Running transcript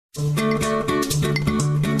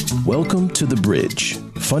Welcome to The Bridge.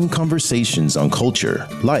 Fun conversations on culture,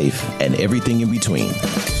 life, and everything in between.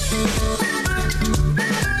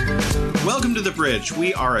 Welcome to The Bridge.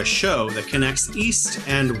 We are a show that connects East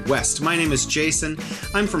and West. My name is Jason.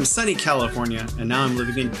 I'm from sunny California, and now I'm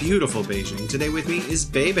living in beautiful Beijing. Today with me is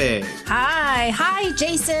Bebe. Hi,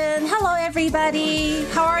 Jason. Hello, everybody.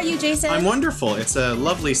 How are you, Jason? I'm wonderful. It's a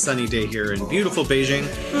lovely sunny day here in beautiful Beijing.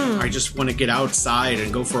 I just want to get outside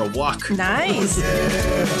and go for a walk. Nice.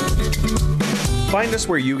 Find us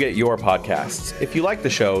where you get your podcasts. If you like the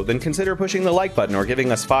show, then consider pushing the like button or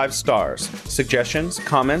giving us 5 stars. Suggestions,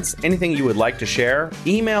 comments, anything you would like to share,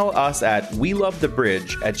 email us at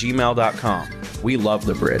welovethebridge@gmail.com. We love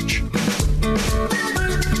the bridge.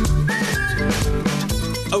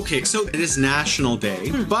 Okay, so it is National Day,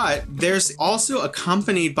 but there's also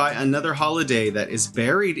accompanied by another holiday that is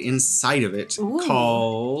buried inside of it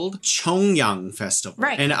called Chongyang Festival.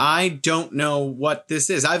 Right. And I don't know what this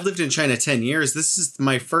is. I've lived in China 10 years. This is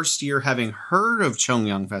my first year having heard of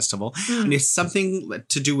Chongyang Festival. And it's something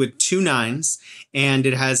to do with 2 nines, and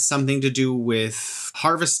it has something to do with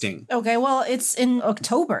harvesting. Okay, well, it's in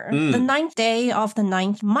October, the 9th day of the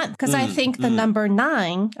 9th month, because I think the number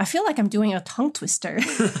 9, I feel like I'm doing a tongue twister.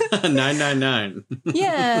 999.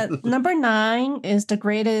 Yeah, number 9 is the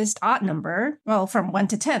greatest odd number. Well, from 1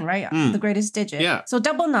 to 10, right? The greatest digit. Yeah. So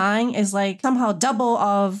double 9 is like somehow double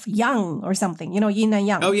of yang or something, yin and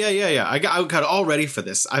yang. Oh, yeah. I got all ready for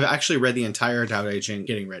this. I've actually read the entire Tao Te Ching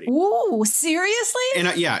getting ready. Ooh, seriously? And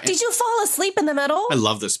Did you fall asleep in the middle? I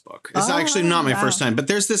love this book. It's actually not my first time, but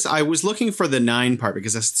there's this, I was looking for the 9 part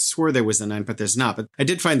because I swore there was a 9, but there's not. But I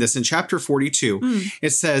did find this in chapter 42.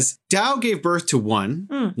 It says, Tao gave birth to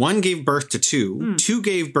 1, 1 gave birth to 2, 2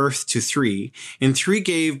 gave birth to 3, and 3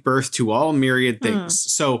 gave birth to all myriad things.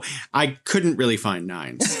 So I couldn't really find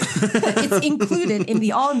 9s. It's included in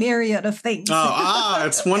the all myriad of things.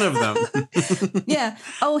 It's one of them. Yeah.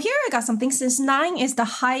 Oh, here I got something. Since 9 is the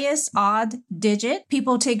highest odd digit,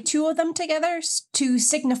 people take 2 of them together to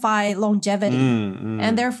signify longevity.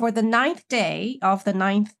 And therefore, the 9th day of the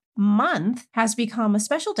 9th month has become a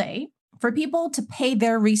special day for people to pay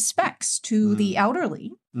their respects to the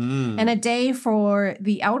elderly. And a day for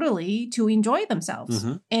the elderly to enjoy themselves.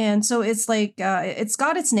 And so it's like, it's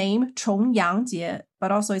got its name, 重阳节,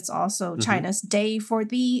 but also it's also China's day for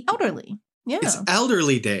the elderly. Yeah. It's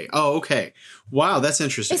Elderly Day. Oh, okay. Wow, that's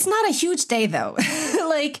interesting. It's not a huge day, though.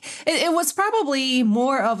 Like, it was probably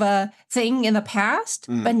more of a thing in the past.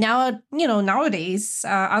 But now, nowadays,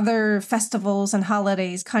 other festivals and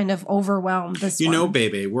holidays kind of overwhelm this one.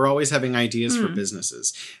 Baby, we're always having ideas for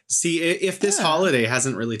businesses. See, if this holiday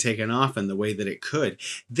hasn't really taken off in the way that it could,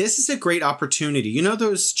 this is a great opportunity. You know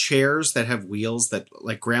those chairs that have wheels that,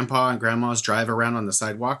 like, grandpa and grandmas drive around on the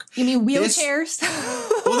sidewalk? You mean wheelchairs?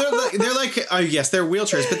 Well, they're like yes, they're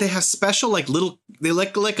wheelchairs, but they have special they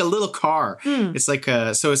like a little car. It's like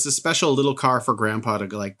so it's a special little car for grandpa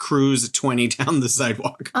to like cruise at 20 down the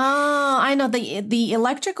sidewalk. Oh, I know the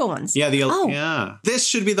electrical ones. Yeah, yeah. This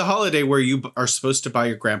should be the holiday where you are supposed to buy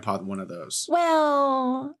your grandpa one of those.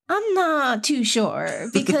 Well, I'm not too sure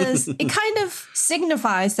because it kind of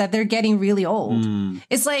signifies that they're getting really old.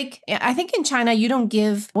 It's like, I think in China you don't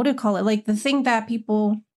give, what do you call it? Like the thing that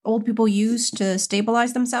old people use to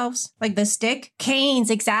stabilize themselves, like the stick. Canes,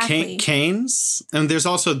 exactly. Canes? And there's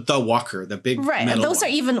also the walker, the big right, metal and those one.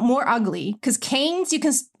 are even more ugly because canes,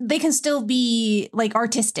 they can still be like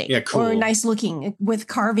artistic cool. or nice looking with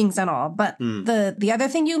carvings and all. But the other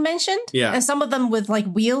thing you mentioned, and some of them with like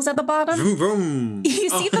wheels at the bottom, vroom, vroom. You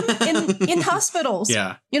see them in hospitals.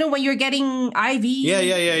 Yeah. When you're getting IV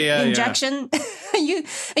injection, you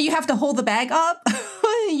have to hold the bag up.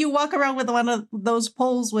 You walk around with one of those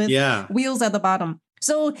poles with wheels at the bottom.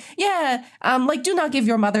 So, do not give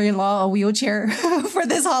your mother-in-law a wheelchair for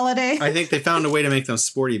this holiday. I think they found a way to make them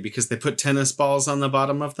sporty because they put tennis balls on the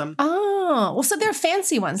bottom of them. Oh, well, so they're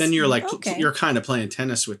fancy ones. Then you're like, you're kind of playing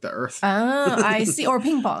tennis with the earth. Oh, I see. Or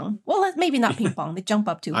ping pong. Well, maybe not ping pong. They jump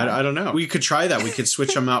up too high. I don't know. We could try that. We could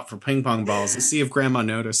switch them out for ping pong balls and see if grandma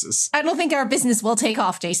notices. I don't think our business will take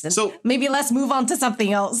off, Jason. So maybe let's move on to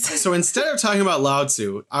something else. So instead of talking about Lao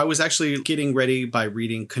Tzu, I was actually getting ready by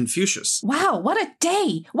reading Confucius. Wow, what a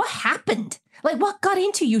day. What happened? Like, what got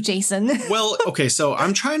into you, Jason? Well, okay, so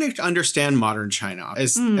I'm trying to understand modern China.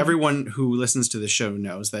 As everyone who listens to the show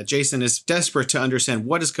knows that Jason is desperate to understand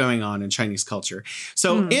what is going on in Chinese culture.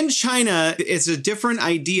 So in China, it's a different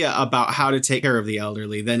idea about how to take care of the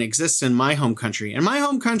elderly than exists in my home country. In my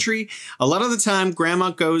home country, a lot of the time,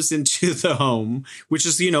 grandma goes into the home, which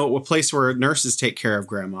is, a place where nurses take care of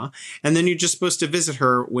grandma. And then you're just supposed to visit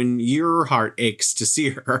her when your heart aches to see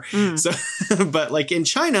her. So, but like in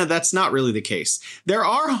China, that's not really the case. There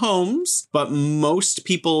are homes, but most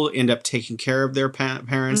people end up taking care of their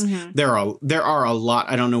parents. There are a lot.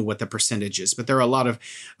 I don't know what the percentage is, but there are a lot of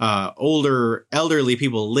elderly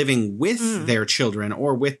people living with their children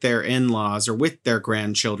or with their in-laws or with their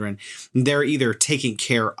grandchildren. They're either taking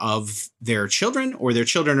care of their children or their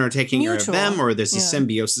children are taking care of them, or there's a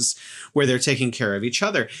symbiosis where they're taking care of each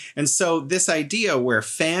other. And so this idea where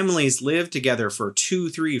families live together for 2,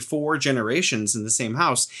 3, 4 generations in the same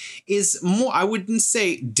house is more, I wouldn't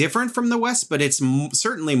say different from the West, but it's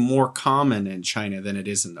certainly more common in China than it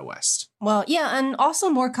is in the West. Well, yeah, and also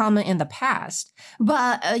more common in the past.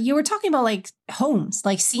 But you were talking about like homes,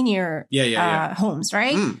 like senior homes,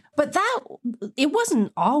 right? But it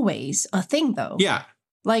wasn't always a thing, though. Yeah.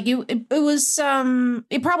 Like it was,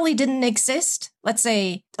 it probably didn't exist, let's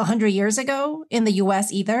say 100 years ago in the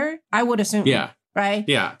US either, I would assume. Yeah. Right?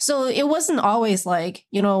 Yeah. So it wasn't always like,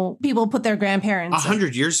 people put their grandparents.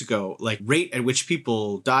 100 years ago, like rate at which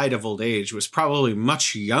people died of old age was probably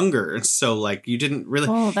much younger. And so like you didn't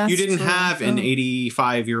have an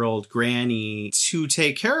 85-year-old granny to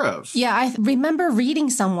take care of. Yeah. I remember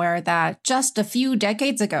reading somewhere that just a few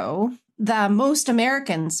decades ago, that most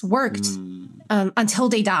Americans worked until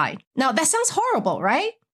they died. Now, that sounds horrible,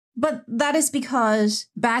 right? But that is because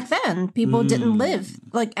back then, people didn't live.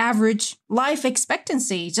 Like, average life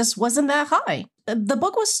expectancy just wasn't that high. The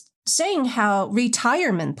book was saying how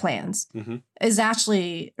retirement plans is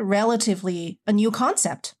actually relatively a new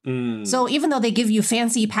concept. So even though they give you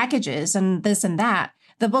fancy packages and this and that,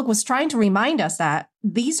 the book was trying to remind us that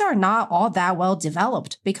these are not all that well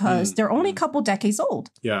developed because they're only a couple decades old.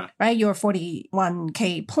 Yeah. Right? Your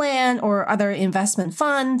 401k plan or other investment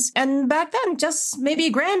funds. And back then, just maybe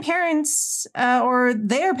grandparents or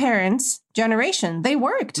their parents' generation, they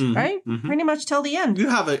worked, right? Pretty much till the end. You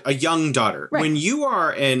have a young daughter. Right. When you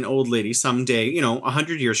are an old lady someday,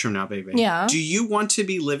 100 years from now, baby. Yeah. Do you want to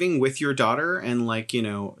be living with your daughter and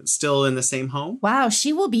still in the same home? Wow,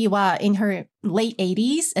 she will be in her late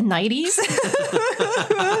 80s and 90s.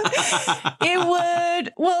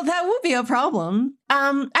 That would be a problem.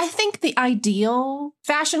 I think the ideal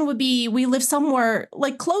fashion would be we live somewhere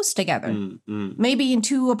like close together, maybe in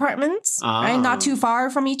 2 apartments, right? Not too far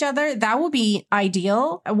from each other. That would be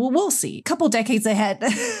ideal. We'll see. A couple decades ahead.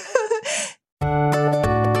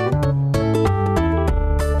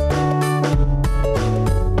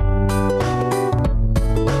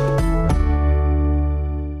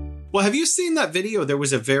 Well, have you seen that video? There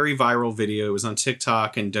was a very viral video. It was on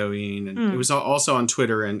TikTok and Douyin, and it was also on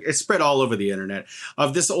Twitter, and it spread all over the internet,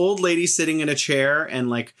 of this old lady sitting in a chair, and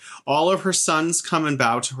like all of her sons come and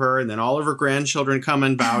bow to her, and then all of her grandchildren come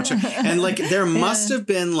and bow to her. And like there must have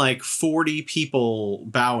been like 40 people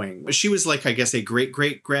bowing. She was like, I guess, a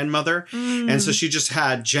great-great-grandmother. And so she just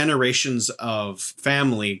had generations of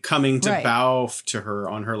family coming to bow to her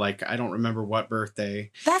on her, like, I don't remember what birthday.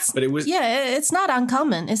 But it was... Yeah, it's not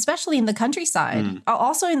uncommon, especially in the countryside.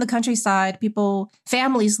 Also in the countryside,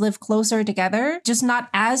 families live closer together, just not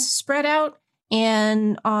as spread out.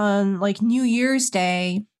 And on like New Year's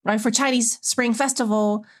Day, right, for Chinese Spring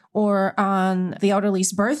Festival, or on the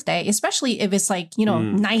elderly's birthday, especially if it's like,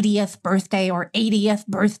 90th birthday or 80th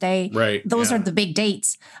birthday. Right. Those are the big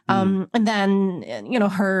dates. And then,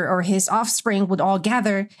 her or his offspring would all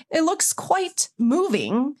gather. It looks quite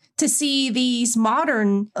moving to see these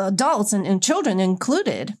modern adults and children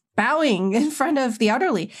included bowing in front of the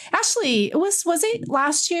elderly. Actually, was it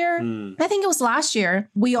last year? I think it was last year.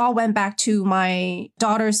 We all went back to my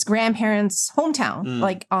daughter's grandparents' hometown,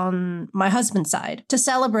 like on my husband's side, to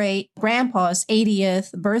celebrate grandpa's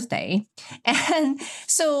 80th birthday. And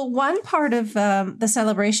so one part of the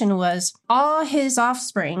celebration was all his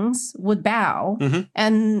offsprings would bow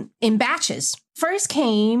and in batches. First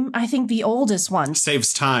came, I think, the oldest one.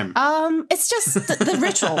 Saves time. It's just the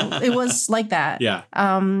ritual. It was like that. Yeah.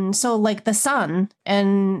 So like the son,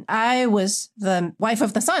 and I was the wife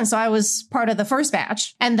of the son, so I was part of the first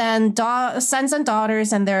batch. And then sons and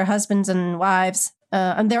daughters and their husbands and wives,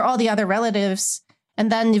 and they're all the other relatives.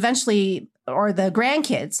 And then eventually or the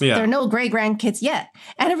grandkids. Yeah. There are no great-grandkids yet.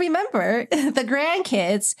 And I remember the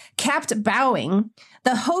grandkids kept bowing.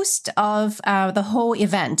 The host of the whole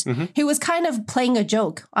event, he was kind of playing a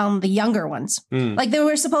joke on the younger ones. Like they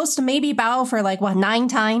were supposed to maybe bow for 9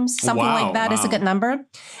 times, something like that is a good number.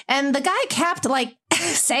 And the guy kept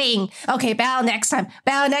saying, okay, bow next time.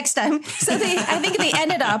 So I think they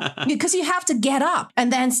ended up, because you have to get up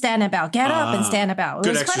and then stand and bow, get up and stand and bow. It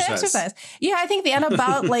was quite an exercise. Yeah, I think they ended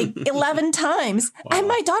up about 11 times. Wow. And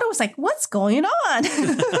my daughter was like, what's going on?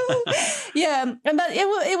 Yeah, but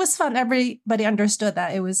it was fun. Everybody understood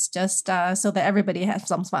that it was just so that everybody had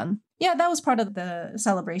some fun. Yeah, that was part of the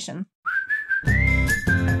celebration.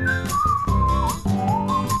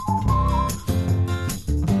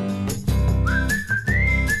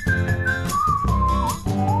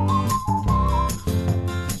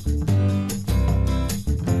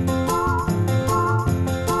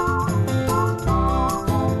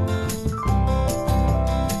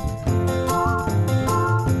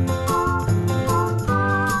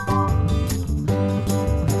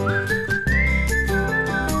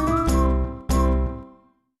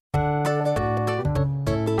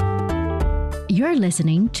 You're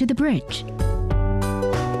listening to The Bridge.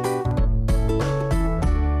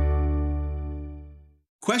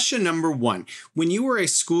 Question number 1. When you were a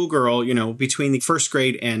schoolgirl, between the first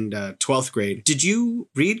grade and 12th grade, did you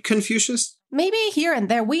read Confucius? Maybe here and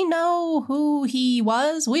there. We know who he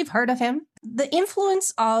was. We've heard of him. The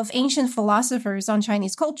influence of ancient philosophers on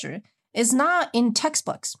Chinese culture is not in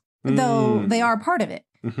textbooks, though they are part of it.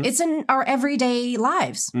 It's in our everyday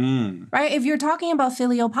lives, right? If you're talking about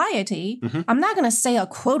filial piety, I'm not going to say a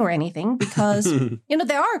quote or anything because,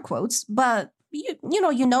 there are quotes, but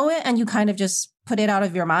you know it and you kind of just put it out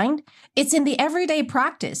of your mind. It's in the everyday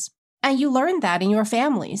practice and you learn that in your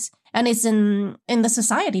families and it's in the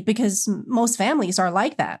society because most families are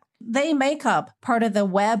like that. They make up part of the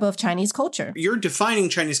web of Chinese culture. You're defining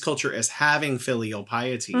Chinese culture as having filial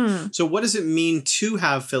piety. So what does it mean to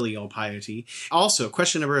have filial piety? Also,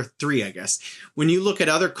 question number 3, I guess. When you look at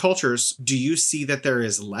other cultures, do you see that there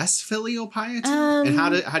is less filial piety? And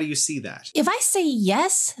how do you see that? If I say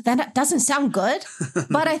yes, then it doesn't sound good.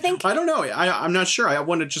 But I think... I don't know. I'm not sure. I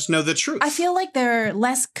want to just know the truth. I feel like there's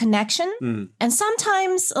less connection and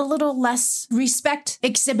sometimes a little less respect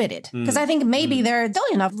exhibited. Because I think maybe there's still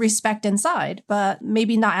enough respect inside, but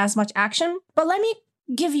maybe not as much action. But let me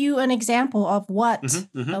give you an example of what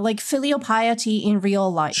filial piety in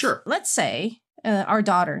real life. Sure. Let's say our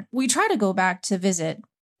daughter, we try to go back to visit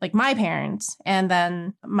my parents and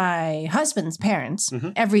then my husband's parents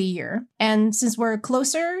every year. And since we're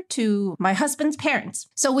closer to my husband's parents,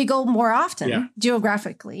 so we go more often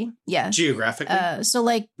geographically. Yeah. Geographically? So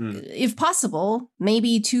if possible,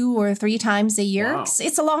 maybe 2 or 3 times a year. Wow.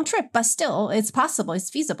 It's a long trip, but still it's possible. It's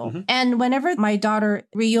feasible. And whenever my daughter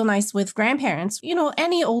reunites with grandparents,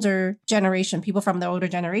 any older generation, people from the older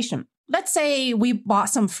generation, let's say we bought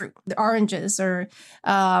some fruit, the oranges or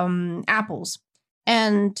apples.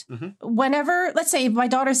 And whenever, let's say my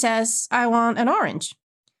daughter says, I want an orange.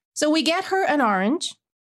 So we get her an orange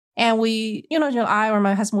and we, I or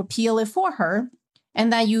my husband will peel it for her.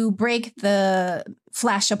 And then you break the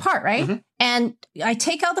flesh apart, right? And I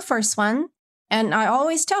take out the first one. And I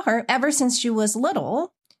always tell her ever since she was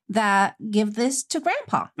little that give this to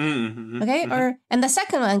grandpa. Okay. And the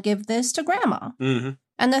second one, give this to grandma.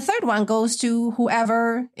 And the third one goes to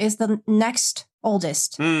whoever is the next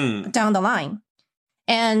oldest down the line.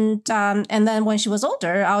 And then when she was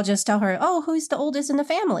older, I'll just tell her, oh, who's the oldest in the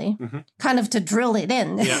family? Kind of to drill it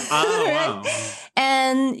in. Yeah. Oh, right? Wow.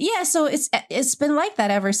 And yeah, so it's been like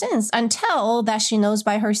that ever since until that she knows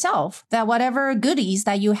by herself that whatever goodies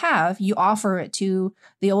that you have, you offer it to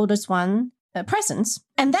the oldest one, presents.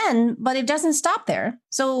 And then, but it doesn't stop there.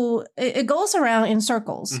 So it goes around in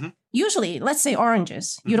circles. Usually, let's say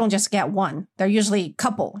oranges, you don't just get one. They're usually a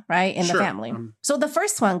couple, right, in the family. So the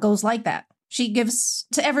first one goes like that. She gives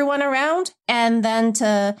to everyone around and then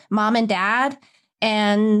to mom and dad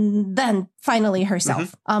and then finally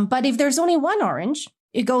herself. But if there's only one orange,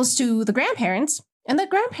 it goes to the grandparents and the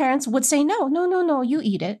grandparents would say, no, you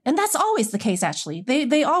eat it. And that's always the case, actually.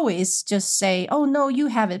 They always just say, oh, no, you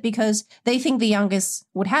have it because they think the youngest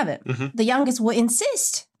would have it. The youngest will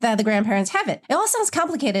insist that the grandparents have it. It all sounds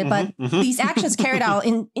complicated, but these actions carried out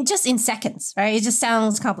in seconds, right? It just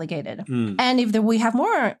sounds complicated. And if we have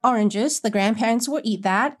more oranges, the grandparents will eat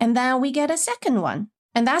that, and then we get a second one.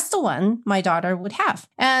 And that's the one my daughter would have.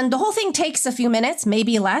 And the whole thing takes a few minutes,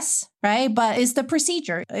 maybe less, right? But it's the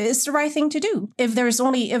procedure. It's the right thing to do. If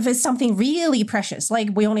it's something really precious, like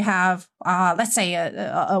we only have, let's say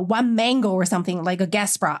a one mango or something, like a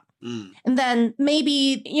guest brought. And then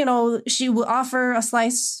maybe, she will offer a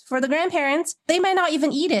slice for the grandparents. They might not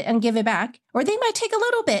even eat it and give it back. Or they might take a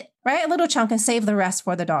little bit, right? A little chunk and save the rest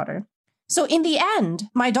for the daughter. So in the end,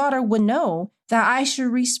 my daughter would know that I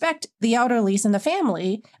should respect the elderlies in the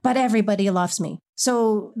family, but everybody loves me.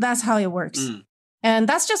 So that's how it works. And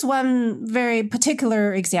that's just one very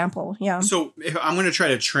particular example. Yeah. So if I'm going to try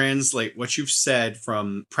to translate what you've said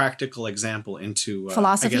from practical example into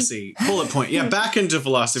philosophy, I guess a bullet point. Yeah, back into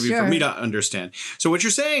philosophy for me to understand. So what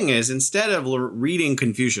you're saying is, instead of reading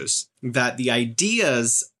Confucius, that the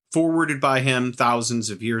ideas forwarded by him thousands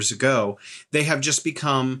of years ago, they have just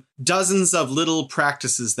become dozens of little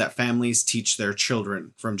practices that families teach their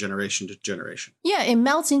children from generation to generation. Yeah, it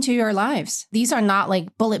melts into your lives. These are not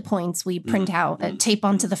like bullet points we print out and tape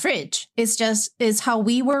onto the fridge. It's how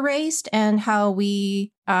we were raised and how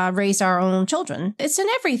we raise our own children. It's in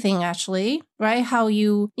everything, actually, right? How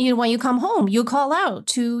when you come home, you call out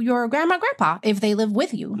to your grandma, grandpa, if they live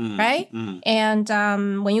with you, right?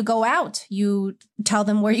 And when you go out, you tell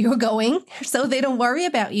them where you're going so they don't worry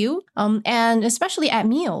about you. And especially at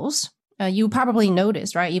meals, you probably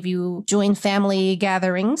noticed, right? If you join family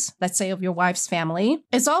gatherings, let's say of your wife's family,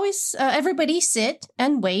 it's always everybody sit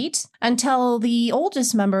and wait until the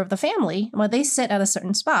oldest member of the family, they sit at a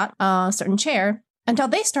certain spot, certain chair, until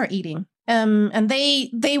they start eating. And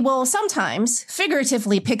they will sometimes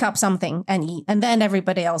figuratively pick up something and eat, and then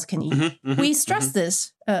everybody else can eat. We stress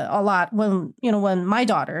this a lot when my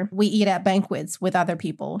daughter, we eat at banquets with other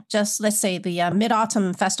people. Just let's say the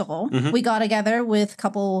Mid-Autumn Festival, we got together with a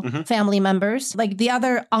couple family members, like the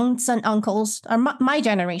other aunts and uncles are my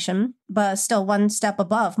generation, but still one step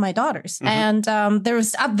above my daughter's. And there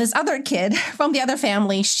was this other kid from the other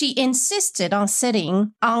family. She insisted on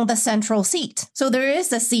sitting on the central seat. So there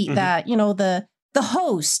is a seat that, the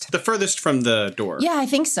host. The furthest from the door. Yeah, I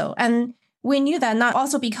think so. And we knew that not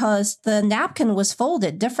also because the napkin was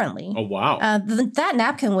folded differently. Oh, wow. That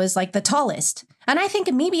napkin was like the tallest. And I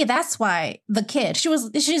think maybe that's why the kid,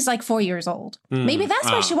 she's like 4 years old. Maybe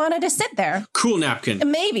that's why she wanted to sit there. Cool napkin.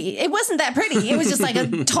 Maybe. It wasn't that pretty. It was just like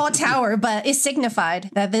a tall tower, but it signified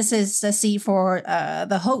that this is the seat for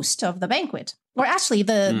the host of the banquet. Or actually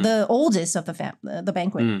the oldest of the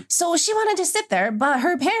banquet. So she wanted to sit there, but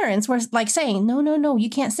her parents were like saying, no, you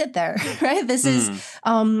can't sit there, right? This is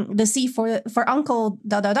the seat for Uncle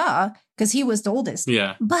da-da-da, because he was the oldest.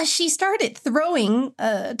 Yeah. But she started throwing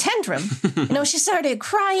a tantrum. She started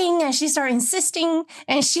crying and she started insisting,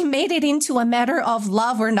 and she made it into a matter of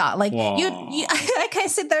love or not. Like, I can't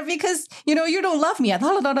sit there because, you don't love me.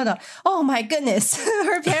 Oh my goodness.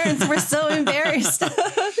 Her parents were so embarrassed.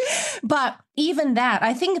 But even that,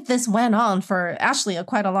 I think this went on for actually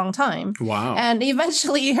quite a long time. Wow. And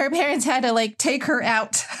eventually her parents had to take her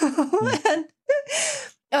out.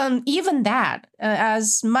 And even that,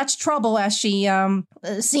 as much trouble as she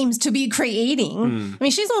seems to be creating, I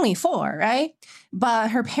mean, she's only 4, right?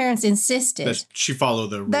 But her parents insisted that she follow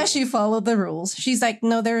the rules. She's like,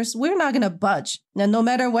 no, we're not going to budge, no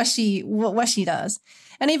matter what she does.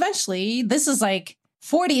 And eventually, this is like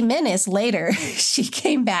 40 minutes later, she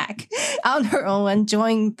came back on her own and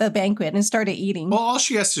joined the banquet and started eating. Well, all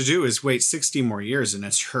she has to do is wait 60 more years and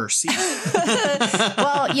it's her seat.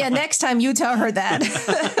 Well, yeah, next time you tell her that.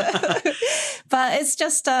 But it's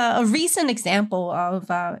just a recent example of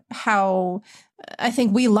how I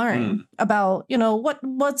think we learn about,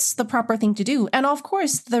 what's the proper thing to do. And of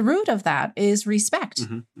course, the root of that is respect.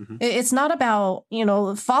 It's not about,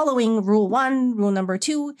 following rule 1, rule number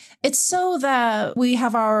 2. It's so that we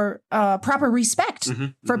have our proper respect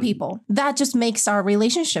for people. That just makes our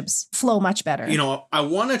relationships flow much better. I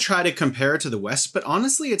want to try to compare it to the West, but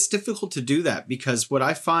honestly, it's difficult to do that because what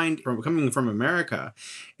I find coming from America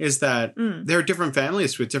is that there are different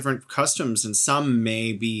families with different customs, and some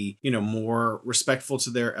may be, more respectful to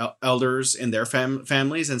their elders in their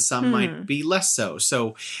families, and some might be less so.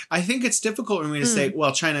 So I think it's difficult for me to say,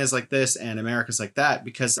 well, China is like this and America's like that,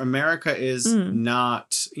 because America is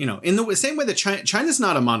not, in the same way that China's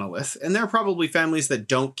not a monolith, and there are probably families that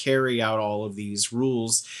don't carry out all of these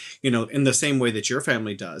rules, in the same way that your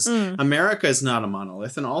family does. America is not a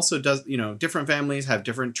monolith, and also does, different families have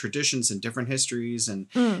different traditions and different histories, and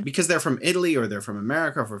because they're from Italy or they're from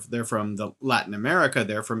America, or they're from Latin America,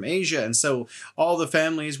 they're from Asia, and so all the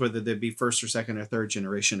families, whether they be first or second or third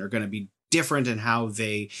generation, are going to be different in how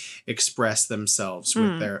they express themselves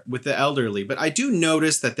with the elderly. But I do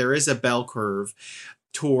notice that there is a bell curve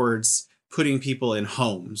towards putting people in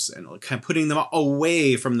homes and kind of putting them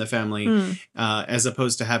away from the family as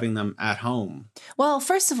opposed to having them at home? Well,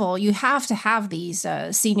 first of all, you have to have these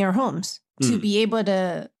senior homes to be able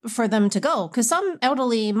for them to go. Because some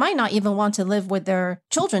elderly might not even want to live with their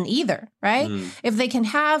children either, right? If they can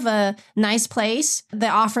have a nice place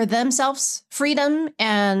that offer themselves freedom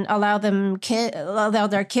and allow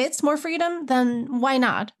their kids more freedom, then why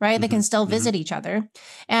not, right? They can still visit each other.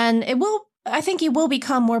 And I think it will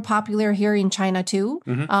become more popular here in China too.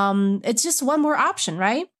 It's just one more option,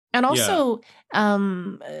 right? And also,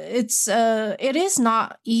 it is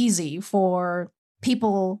not easy for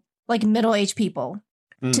people like middle-aged people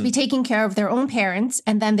to be taking care of their own parents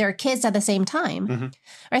and then their kids at the same time.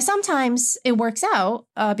 Right? Sometimes it works out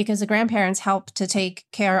because the grandparents help to take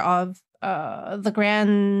care of the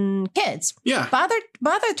grandkids. Yeah. But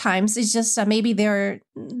other times it's just maybe they're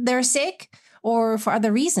sick or for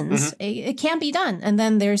other reasons. It can't be done. And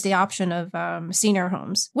then there's the option of senior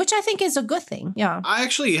homes, which I think is a good thing. Yeah. I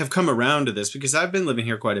actually have come around to this because I've been living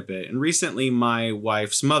here quite a bit. And recently my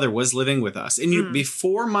wife's mother was living with us. And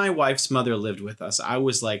before my wife's mother lived with us, I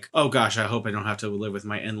was like, oh gosh, I hope I don't have to live with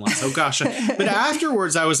my in-laws. Oh gosh. But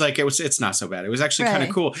afterwards I was like, it's not so bad. It was actually kind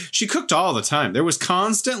of cool. She cooked all the time. There was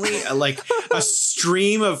constantly like a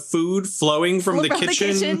stream of food flowing from the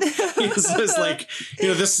kitchen. It was like,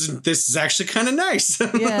 this is actually kind of nice.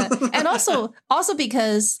 Yeah. And also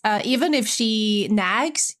because even if she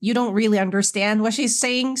nags, you don't really understand what she's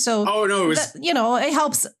saying. So it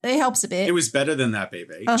helps a bit. It was better than that,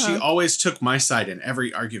 baby. She always took my side in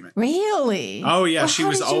every argument. Really? Oh yeah. Well, she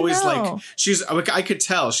was always like, I could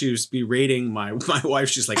tell she was berating my wife.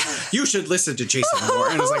 She's like, you should listen to Jason more.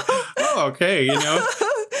 And I was like, oh, okay.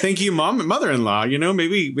 Thank you, mother-in-law.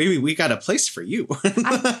 Maybe we got a place for you.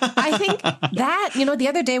 I think that, the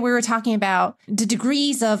other day we were talking about the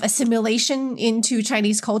degrees of assimilation into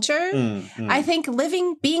Chinese culture. I think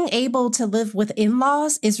being able to live with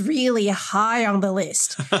in-laws is really high on the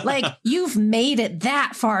list. Like, you've made it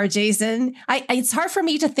that far, Jason. It's hard for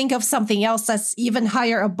me to think of something else that's even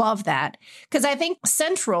higher above that. Because I think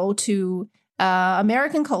central to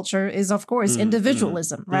American culture is, of course,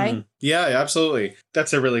 individualism, right? Yeah, absolutely.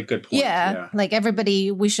 That's a really good point. Yeah, like everybody,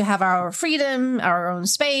 we should have our freedom, our own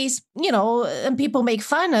space, and people make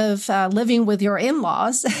fun of living with your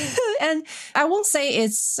in-laws. And I won't say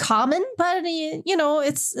it's common, but,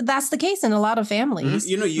 that's the case in a lot of families.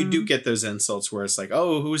 You do get those insults where it's like,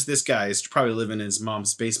 oh, who's this guy? He's probably living in his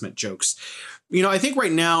mom's basement jokes. I think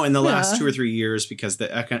right now in the last 2 or 3 years, because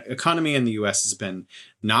the economy in the U.S. has been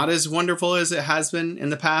not as wonderful as it has been in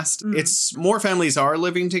the past, it's more families are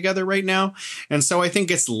living together right now. And so I think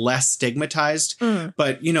it's less stigmatized.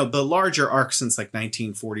 But, the larger arc since like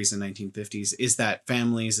 1940s and 1950s is that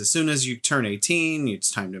families, as soon as you turn 18,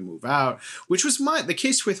 it's time to move out, which was the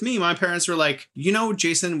case with me. My parents were like,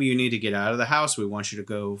 Jason, you need to get out of the house. We want you to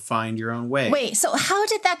go find your own way. Wait, so how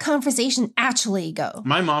did that conversation actually go?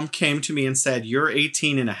 My mom came to me and said, you're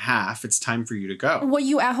 18 and a half. It's time for you to go. Were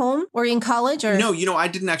you at home or in college? Or no, I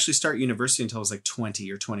didn't actually start university until I was like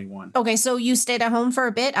 20 or 21. Okay, so you stayed at home for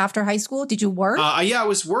a bit after high school. Did you work? Yeah, I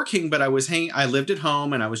was working, but I lived at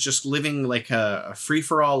home and I was just living like a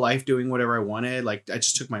free-for-all life, doing whatever I wanted. Like, I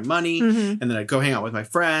just took my money and then I'd go hang out with my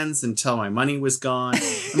friends until my money was gone.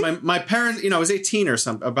 And my parents, I was 18 or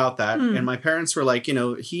something about that. And my parents were like,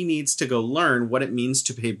 he needs to go learn what it means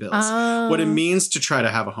to pay bills, what it means to try to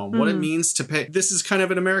have a home, what it means to pay. This is kind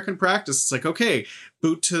of an American practice. It's like, okay,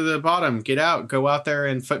 boot to the bottom, get out, go out there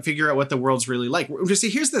and figure out what the world's really like. See,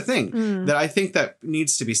 here's the thing that I think that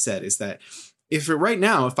needs to be said is that if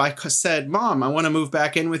I said, Mom, I want to move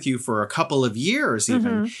back in with you for a couple of years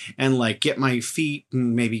even and like get my feet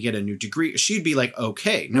and maybe get a new degree, she'd be like,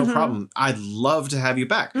 okay, no problem. I'd love to have you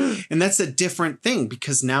back. And that's a different thing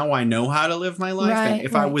because now I know how to live my life. Right, and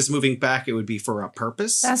if I was moving back, it would be for a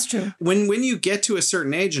purpose. That's true. When you get to a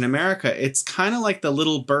certain age in America, it's kind of like the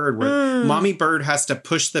little bird where mommy bird has to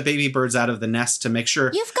push the baby birds out of the nest to make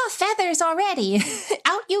sure. You've got feathers already.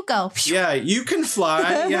 Out you go. Yeah, you can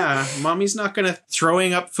fly. Yeah, mommy's not going to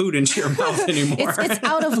throwing up food into your mouth anymore. It's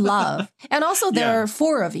out of love. And also there are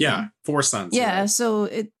 4 of you. Yeah, 4 sons. Yeah, so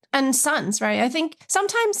and sons, right? I think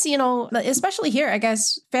sometimes, especially here, I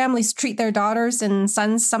guess families treat their daughters and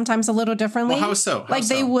sons sometimes a little differently. Well, how so?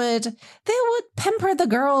 They would pamper the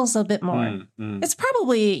girls a bit more. It's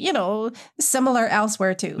probably, similar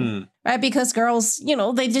elsewhere too. Right? Because girls,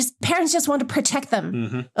 parents just want to protect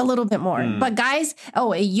them a little bit more. But guys,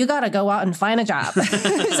 you got to go out and find a job.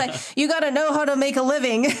 It's like, you got to know how to make a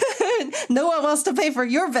living. No one wants to pay for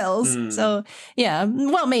your bills. So yeah,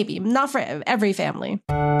 well, maybe not for every family.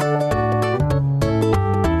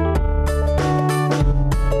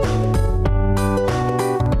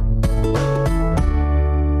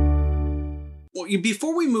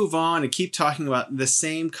 before we move on and keep talking about the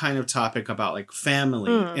same kind of topic about like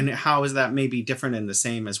family and how is that maybe different and the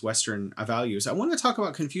same as Western values, I want to talk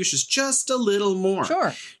about Confucius just a little more.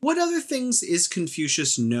 Sure. What other things is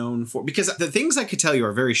Confucius known for? Because the things I could tell you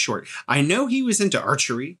are very short. I know he was into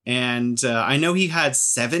archery, and I know he had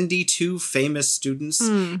 72 famous students,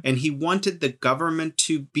 and he wanted the government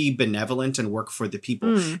to be benevolent and work for the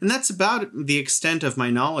people. And that's about the extent of my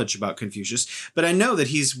knowledge about Confucius. But I know that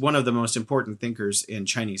he's one of the most important thinkers in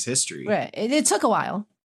Chinese history. Right. It took a while.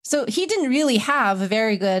 So he didn't really have a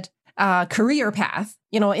very good career path,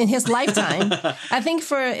 in his lifetime. I think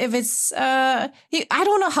I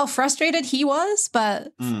don't know how frustrated he was,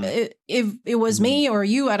 but if it was me or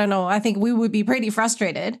you, I don't know, I think we would be pretty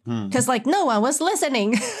frustrated because no one was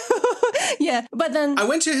listening. Yeah, but then I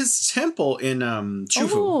went to his temple in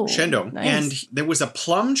Qufu, Shandong, nice. and there was a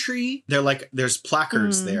plum tree. There's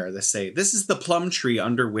placards there that say, "This is the plum tree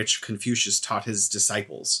under which Confucius taught his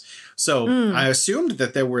disciples." So I assumed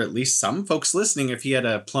that there were at least some folks listening if he had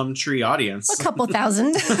a plum tree audience. A couple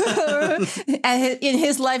thousand in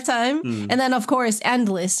his lifetime. And then, of course,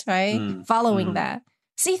 endless, right? Following that.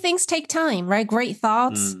 See, things take time, right? Great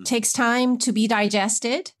thoughts takes time to be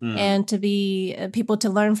digested and to be people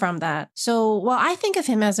to learn from that. So, well, I think of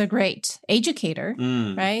him as a great educator,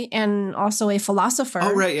 right? And also a philosopher.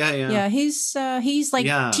 Oh, right. Yeah. Yeah, he's like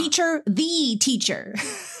the teacher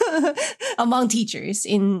among teachers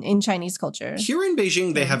in Chinese culture. Here in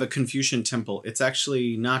Beijing, they have a Confucian temple. It's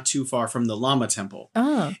actually not too far from the Lama temple.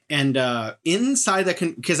 Oh. And inside that,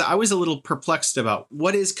 because I was a little perplexed about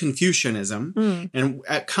what is Confucianism. And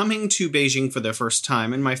at coming to Beijing for the first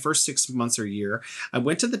time, in my first 6 months or year, I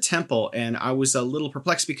went to the temple and I was a little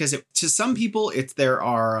perplexed because to some people, there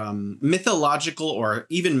are mythological or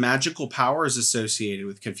even magical powers associated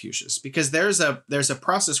with Confucius. Because there's a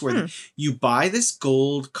process where you buy this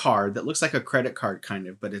gold card that looks like a credit card kind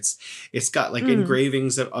of, but it's got like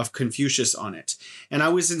engravings of Confucius on it. And I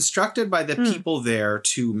was instructed by the people there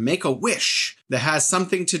to make a wish that has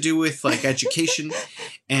something to do with like education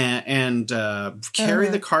and carry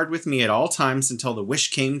the card with me at all times until the wish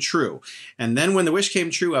came true. And then when the wish came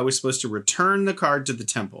true, I was supposed to return the card to the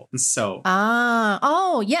temple. And so.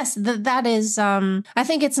 Yes. That is, I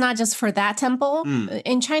think it's not just for that temple.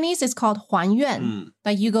 In Chinese, it's called 还愿.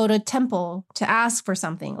 Like you go to temple to ask for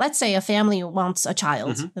something. Let's say a family wants a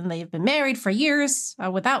child and they've been married for years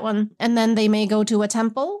with that one. And then they may go to a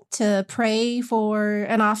temple to pray for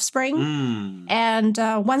an offspring. And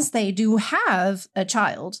once they do have a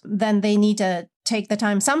child, then they need to take the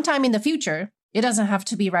time sometime in the future. It doesn't have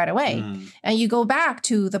to be right away. And you go back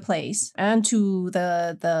to the place and to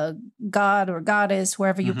the god or goddess,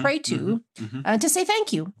 wherever you pray to say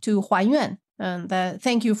thank you, to 还愿. And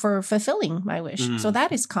thank you for fulfilling my wish. So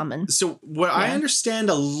that is common. So what I understand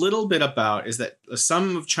a little bit about is that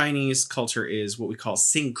some of Chinese culture is what we call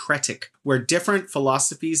syncretic, where different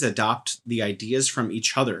philosophies adopt the ideas from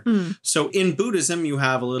each other. So in Buddhism, you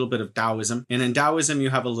have a little bit of Taoism, and in Taoism,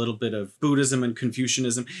 you have a little bit of Buddhism and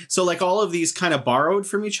Confucianism. So like all of these kind of borrowed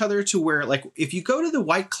from each other to where like if you go to the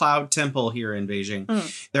White Cloud Temple here in Beijing,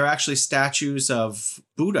 there are actually statues of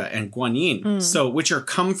Buddha and Guanyin, so which are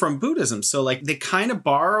come from Buddhism. So like they kind of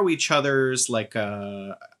borrow each other's like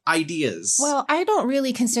ideas. Well, I don't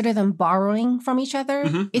really consider them borrowing from each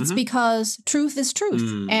other. It's because truth is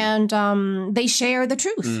truth, and they share the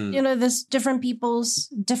truth. There's different people's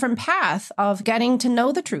different path of getting to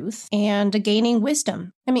know the truth and gaining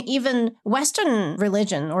wisdom. I mean, even Western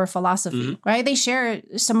religion or philosophy, right? They share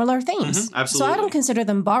similar things. Absolutely. So I don't consider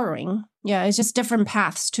them borrowing. Yeah, it's just different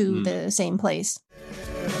paths to the same place.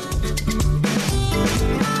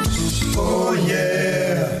 Oh,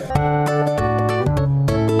 yeah.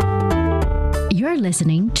 You're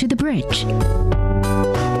listening to The Bridge.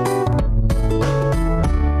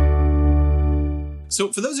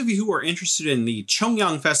 So for those of you who are interested in the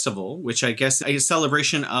Chongyang Festival, which I guess is a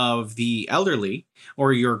celebration of the elderly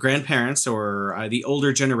or your grandparents or the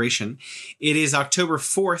older generation, it is October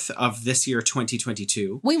 4th of this year,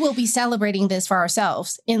 2022. We will be celebrating this for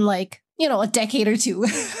ourselves in a decade or two.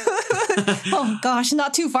 Oh gosh,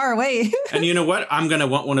 not too far away. And you know what? I'm going to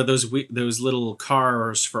want one of those little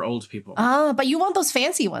cars for old people. But you want those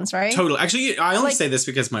fancy ones, right? Totally. Actually, I only say this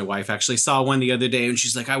because my wife actually saw one the other day and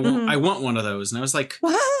she's like, I want one of those. And I was like,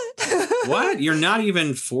 what? What? You're not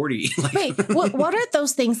even 40. Wait, what are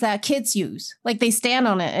those things that kids use? Like they stand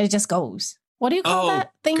on it and it just goes. What do you call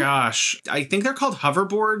that thing? Gosh, I think they're called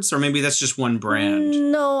hoverboards, or maybe that's just one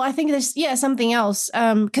brand. No, I think there's something else.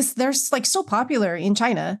 Because they're like so popular in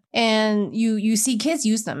China, and you see kids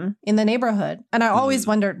use them in the neighborhood, and I always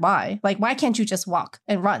wondered why. Like, why can't you just walk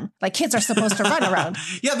and run? Like kids are supposed to run around.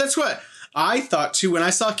 Yeah, that's what I thought too, when I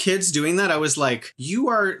saw kids doing that, I was like, you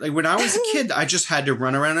are like, when I was a kid, I just had to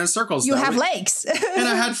run around in circles. You have legs. And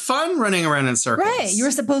I had fun running around in circles. Right. You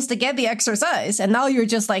were supposed to get the exercise. And now you're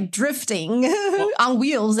just like drifting on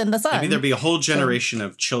wheels in the sun. Maybe there'll be a whole generation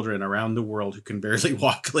of children around the world who can barely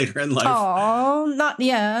walk later in life. Oh, not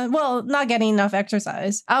getting enough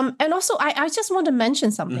exercise. And also, I just want to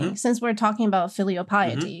mention something since we're talking about filial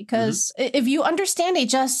piety, because if you understand it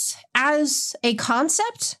just as a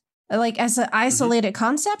concept, like as an isolated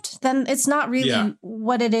concept, then it's not really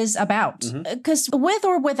what it is about. Because with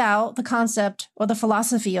or without the concept or the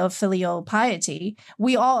philosophy of filial piety,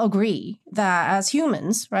 we all agree that as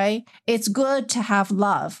humans, right, it's good to have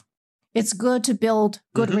love. It's good to build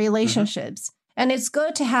good relationships. And it's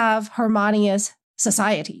good to have harmonious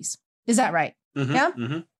societies. Is that right? Yeah?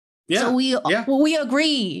 Yeah. So we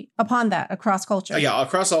agree upon that across culture. Yeah,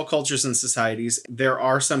 across all cultures and societies. There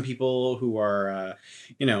are some people who are,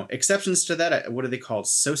 exceptions to that. What are they called?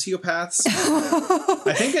 Sociopaths?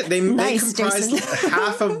 I think they comprise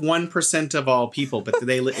half of 1% of all people, but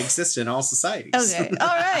they exist in all societies. Okay. All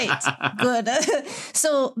right. Good.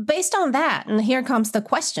 So based on that, and here comes the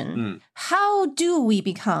question. How do we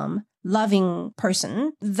become loving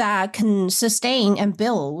person that can sustain and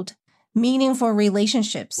build meaningful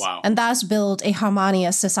relationships and thus build a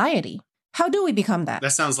harmonious society? How do we become that?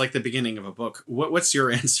 That sounds like the beginning of a book. What's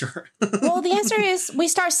your answer? Well, the answer is we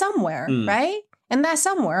start somewhere, right? And that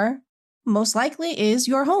somewhere most likely is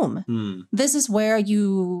your home. This is where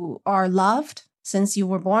you are loved since you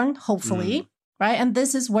were born, hopefully. Right. And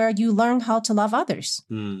this is where you learn how to love others.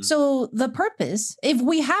 So the purpose, if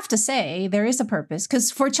we have to say there is a purpose,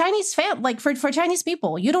 because for Chinese for Chinese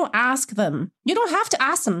people, you don't have to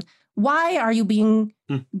ask them, why are you being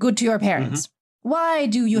good to your parents? Why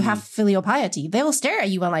do you have filial piety? They will stare at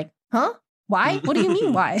you and like, huh? Why? What do you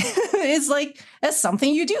mean why? It's like, that's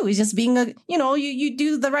something you do. It's just being you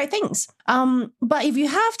do the right things. But if you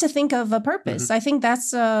have to think of a purpose, I think that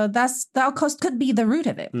could be the root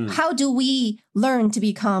of it. How do we learn to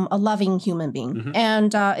become a loving human being?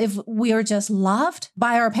 And if we are just loved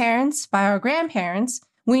by our parents, by our grandparents,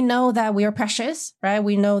 we know that we are precious, right?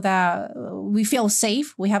 We know that we feel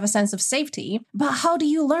safe. We have a sense of safety. But how do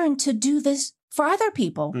you learn to do this for other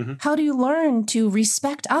people? How do you learn to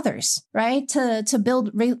respect others, right? To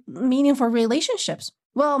build meaningful relationships?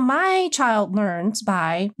 Well, my child learns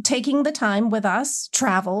by taking the time with us,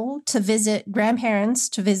 travel, to visit grandparents,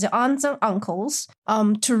 to visit aunts and uncles,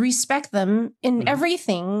 to respect them in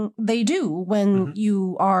everything they do when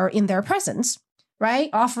you are in their presence, right?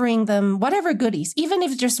 Offering them whatever goodies, even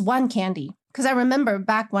if it's just one candy. Because I remember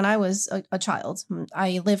back when I was a child,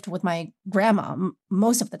 I lived with my grandma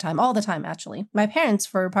most of the time, all the time, actually. My parents,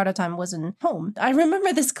 for part of the time, wasn't home. I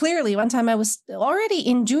remember this clearly. One time I was already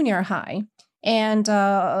in junior high, and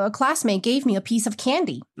a classmate gave me a piece of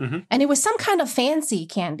candy. And it was some kind of fancy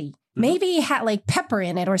candy. Maybe it had like pepper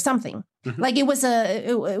in it or something. Like it was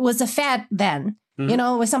a fad then. It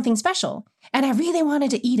was something special. And I really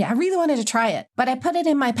wanted to eat it. I really wanted to try it. But I put it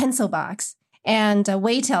in my pencil box and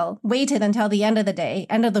waited until the end of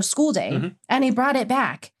the school day. And he brought it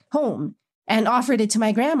back home and offered it to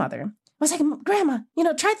my grandmother. I was like, Grandma,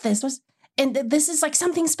 try this. And this is like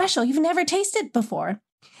something special. You've never tasted before.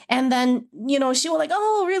 And then, she was like,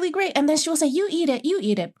 oh, really great. And then she will say, you eat it.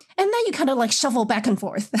 And then you kind of like shuffle back and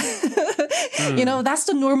forth. That's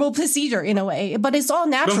the normal procedure in a way, but it's all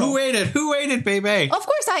natural. But who ate it, baby? Of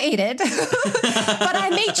course I ate it. But I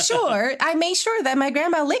made sure that my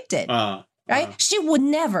grandma licked it. Right? She would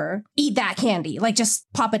never eat that candy, like just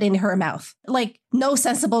pop it in her mouth. Like no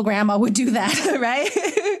sensible grandma would do that, right?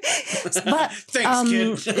 But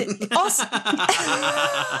thanks, kid. Also,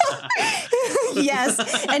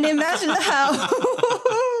 yes, and imagine how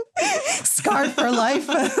scarred for life.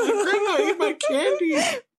 Grandma ate my candy.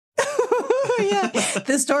 Yeah,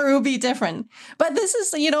 the story will be different. But this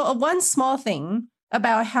is, one small thing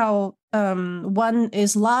about how one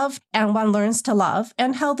is loved and one learns to love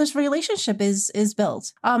and how this relationship is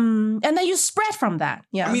built. And then you spread from that.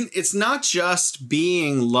 Yeah. I mean, it's not just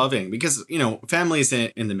being loving because, families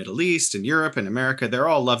in the Middle East and Europe and America, they're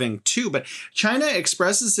all loving too. But China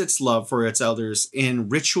expresses its love for its elders in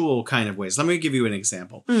ritual kind of ways. Let me give you an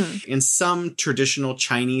example. In some traditional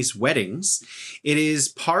Chinese weddings, it is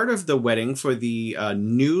part of the wedding for the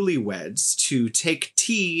newlyweds to take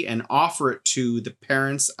tea and offer it to the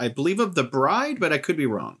parents, I believe, of the bride, but I could be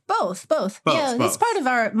wrong. Both. Yeah, it's part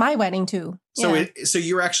of my wedding too. So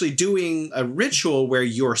you're actually doing a ritual where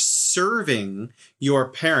you're serving your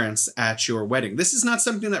parents at your wedding. This is not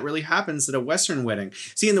something that really happens at a Western wedding.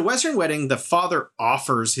 See, in the Western wedding, the father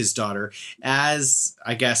offers his daughter as,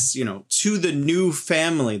 I guess, to the new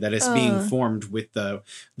family that is being formed with the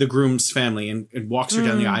groom's family and walks her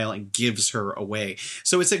down the aisle and gives her away.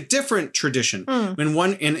 So it's a different tradition. When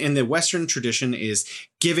one in the Western tradition is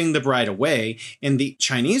giving the bride away. In the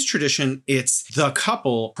Chinese tradition, it's the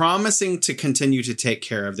couple promising to continue to take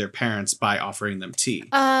care of their parents by offering them tea.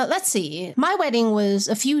 Let's see. My wedding was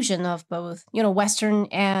a fusion of both, Western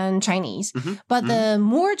and Chinese. But the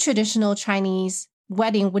more traditional Chinese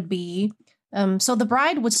wedding would be, so the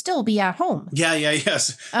bride would still be at home.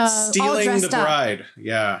 Yes. Stealing the bride.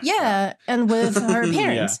 Up. Yeah, and with her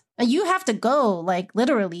parents. And you have to go, like,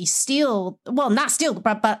 literally steal, well, not steal the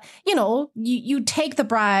bride, but, you take the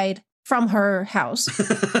bride from her house.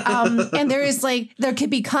 And there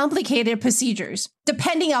could be complicated procedures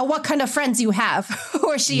depending on what kind of friends you have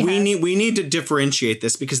or she has. We need to differentiate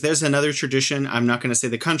this because there's another tradition, I'm not going to say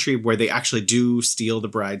the country, where they actually do steal the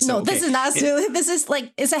bride. So, this is not stealing. This is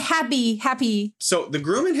like, it's a happy. So the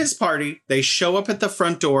groom and his party, they show up at the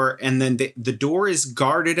front door and then the door is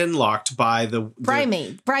guarded and locked by the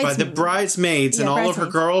bridesmaids and all of her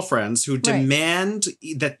girlfriends who demand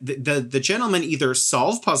that the gentleman either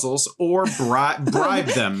solve puzzles or bribe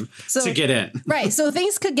them to get in. Right. So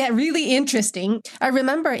things could get really interesting. I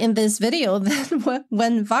remember in this video that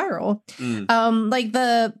went viral, like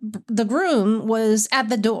the groom was at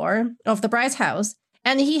the door of the bride's house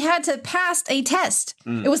and he had to pass a test.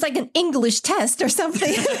 It was like an English test or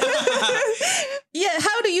something.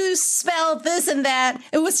 How do you spell this and that?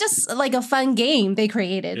 It was just like a fun game they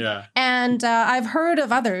created. Yeah. And I've heard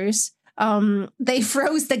of others. They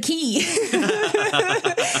froze the key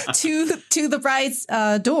to the bride's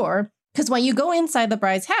door. Because when you go inside the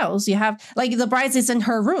bride's house, you have, like, the bride is in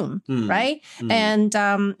her room, right? And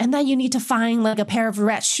then you need to find, like, a pair of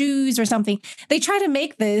red shoes or something. They try to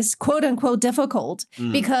make this, quote unquote, difficult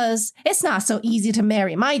because it's not so easy to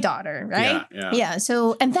marry my daughter, right? Yeah.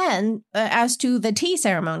 So, and then as to the tea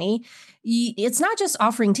ceremony, it's not just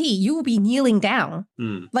offering tea. You will be kneeling down.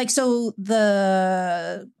 Like, so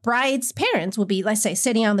the bride's parents will be, let's say,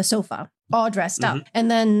 sitting on the sofa, all dressed up. And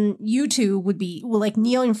then you two will like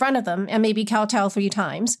kneel in front of them and maybe kowtow 3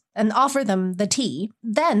 times and offer them the tea.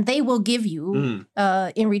 Then they will give you,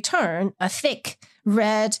 in return, a thick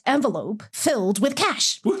red envelope filled with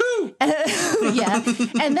cash. Woohoo!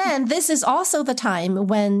 And then this is also the time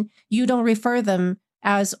when you don't refer them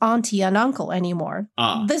as auntie and uncle anymore.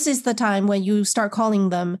 This is the time when you start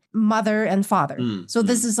calling them mother and father. So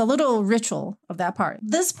this is a little ritual of that part.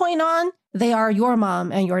 This point on, they are your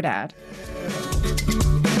mom and your dad.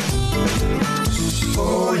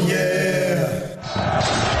 Oh yeah.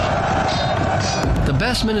 The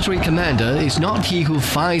best military commander is not he who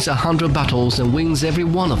fights 100 battles and wins every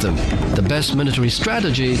one of them. The best military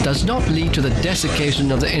strategy does not lead to the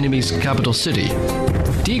desiccation of the enemy's capital city.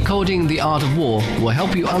 Decoding the Art of War will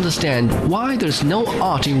help you understand why there's no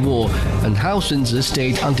art in war and how Sun Tzu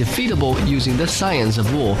stayed undefeatable using the science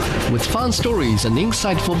of war, with fun stories and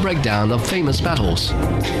insightful breakdown of famous battles.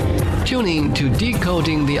 Tune in to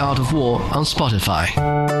Decoding the Art of War on Spotify.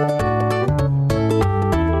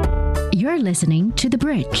 You're listening to The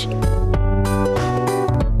Bridge.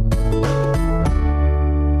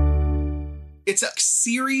 It's a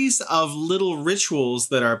series of little rituals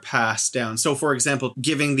that are passed down. So, for example,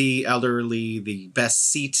 giving the elderly the best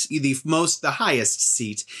seat, the highest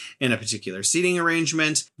seat in a particular seating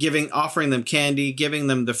arrangement, offering them candy, giving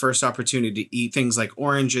them the first opportunity to eat things like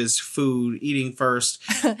oranges, food, eating first,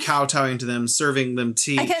 kowtowing to them, serving them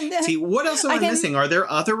tea. What else am I missing? Are there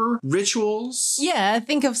other rituals? Yeah,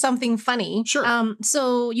 think of something funny. Sure.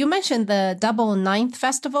 So you mentioned the Double Ninth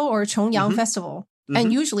Festival or Chongyang Festival.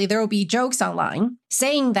 And usually there will be jokes online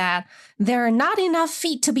saying that there are not enough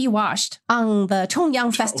feet to be washed on the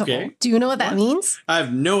Chongyang Festival. Okay. Do you know what that means? I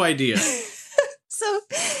have no idea. So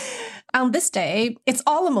on this day, it's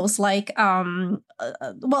almost like, I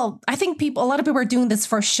think a lot of people are doing this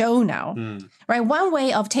for show now, right? One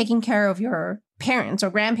way of taking care of your parents or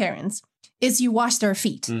grandparents is you wash their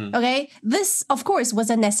feet, okay? This, of course, was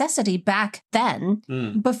a necessity back then,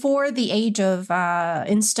 before the age of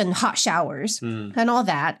instant hot showers and all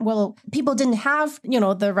that. Well, people didn't have,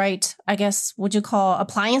 the right, I guess, what you call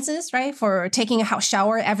appliances, right? For taking a hot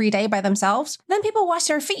shower every day by themselves. Then people wash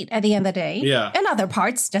their feet at the end of the day. Yeah. And other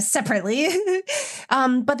parts, just separately.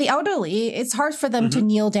 But the elderly, it's hard for them to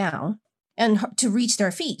kneel down and to reach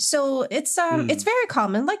their feet. So it's very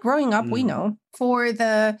common, like growing up, we know, for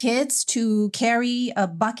the kids to carry a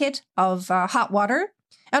bucket of hot water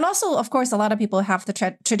And also, of course, a lot of people have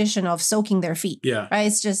the tradition of soaking their feet. Yeah. Right?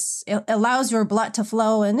 It's just, it allows your blood to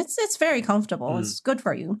flow and it's very comfortable. It's good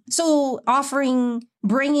for you. So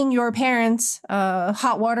bringing your parents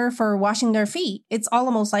hot water for washing their feet, it's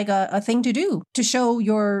almost like a thing to do to show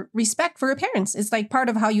your respect for your parents. It's like part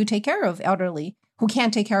of how you take care of elderly who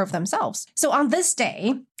can't take care of themselves. So on this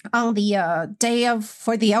day, on the day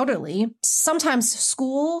for the elderly, sometimes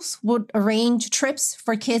schools would arrange trips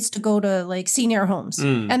for kids to go to like senior homes.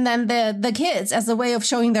 And then the kids, as a way of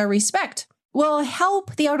showing their respect, will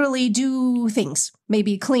help the elderly do things,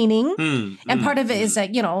 maybe cleaning. And part of it is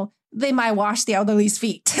that, they might wash the elderly's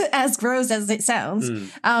feet, as gross as it sounds.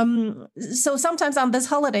 So sometimes on this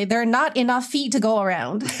holiday, there are not enough feet to go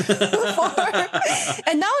around.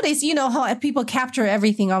 And nowadays, you know how people capture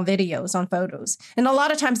everything on videos, on photos. And a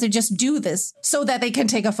lot of times they just do this so that they can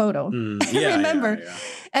take a photo. Remember? Yeah.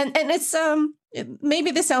 And it's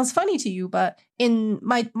maybe this sounds funny to you, but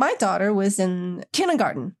my daughter was in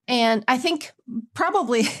kindergarten, and I think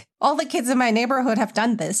probably all the kids in my neighborhood have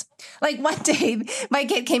done this. Like one day, my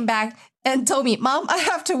kid came back and told me, "Mom, I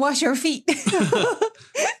have to wash your feet." and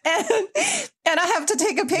I have to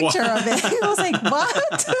take a picture of it. I was like,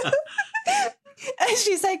 "What?" And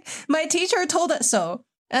she's like, "My teacher told us so.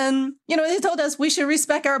 And, they told us we should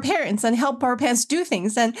respect our parents and help our parents do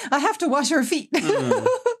things. And I have to wash her feet."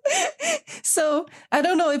 So I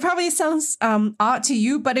don't know. It probably sounds odd to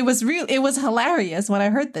you, but it was hilarious when I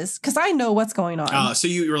heard this because I know what's going on. So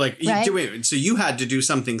you were like, right? Wait, so you had to do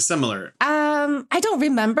something similar. I don't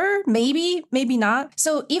remember. Maybe not.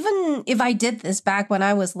 So even if I did this back when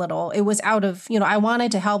I was little, it was out of, I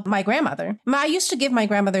wanted to help my grandmother. I used to give my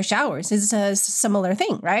grandmother showers. It's a similar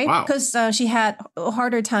thing, right? Wow. Because she had a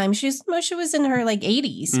harder time. She was in her like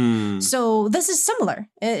 80s. So this is similar.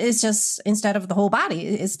 It's just instead of the whole body,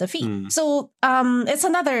 it's the feet. So it's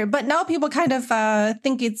another, but now people kind of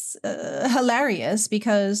think it's hilarious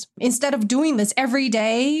because instead of doing this every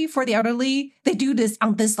day for the elderly, they do this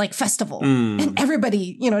on this like festival. And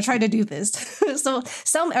everybody, try to do this. So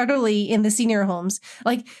some elderly in the senior homes,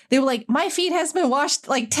 like they were like, "My feet has been washed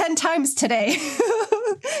like 10 times today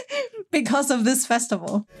because of this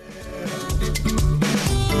festival."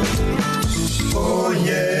 Oh,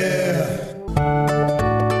 yeah.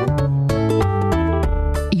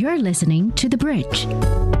 You're listening to The Bridge.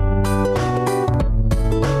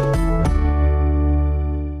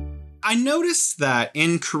 I noticed that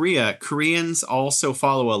in Korea, Koreans also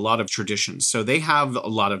follow a lot of traditions. So they have a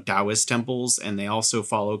lot of Taoist temples and they also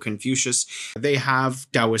follow Confucius. They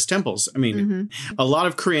have Taoist temples. I mean, a lot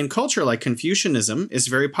of Korean culture, like Confucianism, is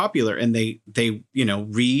very popular and they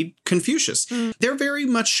read Confucius. They're very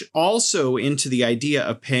much also into the idea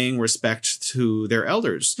of paying respect to their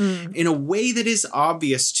elders in a way that is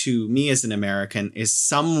obvious to me as an American is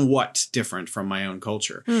somewhat different from my own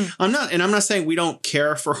culture. I'm not saying we don't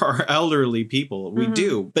care for our elderly people. We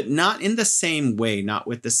do, but not in the same way, not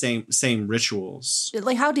with the same rituals.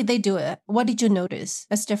 Like, how did they do it? What did you notice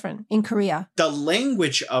that's different in Korea? The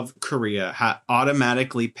language of Korea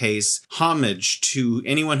automatically pays homage to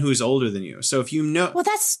anyone who's older than you. So if you know... Well,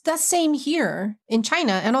 that's same here in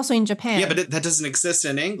China and also in Japan. Yeah, but that doesn't exist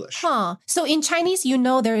in English. So in Chinese,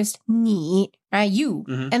 there's 你, right? You.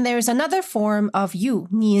 And there's another form of you,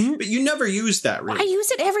 您. But you never use that, really. I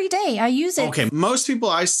use it every day. I use it. Okay, most people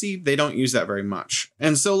I see, they don't use that very much.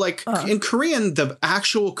 And so like in Korean, the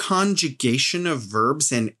actual conjugation of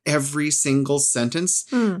verbs in every single sentence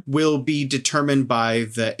will be determined by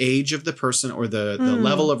the age of the person or the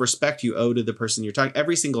level of respect you owe to the person you're talking.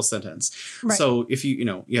 Every single sentence. Right. So if you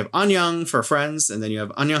have annyeong for friends, and then you have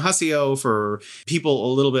annyeonghaseyo for people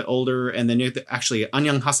a little bit older, and then you have actually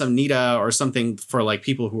annyeonghasamnida or something for like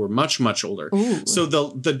people who are much, much older. Ooh. So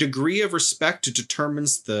the degree of respect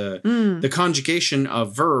determines the conjugation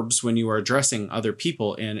of verbs when you are addressing other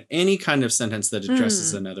people in any kind of sentence that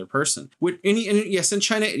addresses another person. Yes, in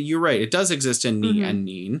China, you're right. It does exist in ni and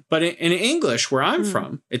nin, but in English, where I'm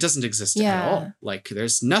from, it doesn't exist at all. Like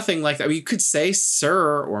there's nothing like that. I mean, you could say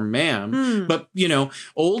sir or ma'am, but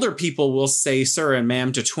older people will say sir and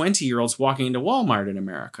ma'am to 20-year-olds walking into Walmart in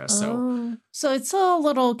America. So it's a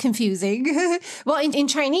little confusing. Well, in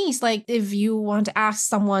Chinese, like if you want to ask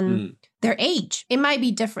someone their age, it might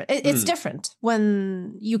be different. It's different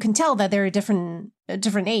when you can tell that they're a different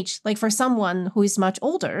age. Like for someone who is much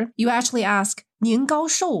older, you actually ask 年高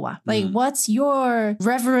寿啊, like what's your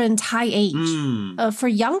reverend high age? For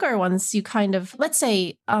younger ones, you kind of, let's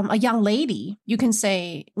say a young lady, you can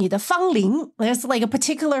say 你的芳龄. There's like a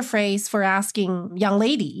particular phrase for asking young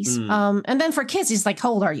ladies. And then for kids, it's like,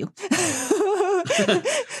 how old are you?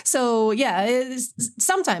 So yeah,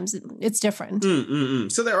 sometimes it's different.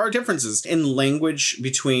 So there are differences in language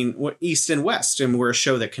between East and West, and we're a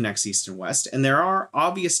show that connects East and West. And there are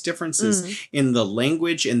obvious differences in the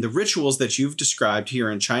language and the rituals that you've described here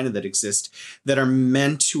in China that exist that are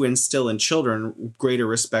meant to instill in children greater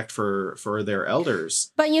respect for their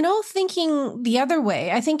elders. But, thinking the other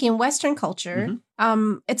way, I think in Western culture,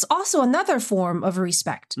 it's also another form of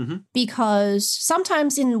respect because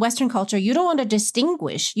sometimes in Western culture, you don't want to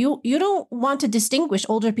distinguish. You don't want to distinguish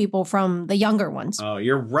older people from the younger ones. Oh,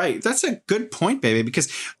 you're right. That's a good point, baby,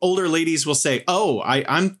 because older ladies will say, oh,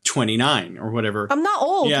 I'm 29 or whatever. I'm not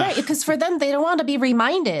old, right? Because for them, they don't want to be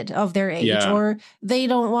reminded of their age or they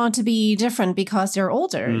don't want to be different because they're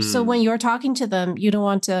older. So when you're talking to them, you don't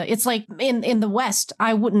want to, it's like in the West,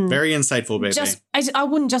 I wouldn't. Very insightful, baby. I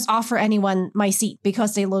wouldn't just offer anyone my seat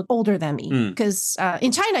because they look older than me. Because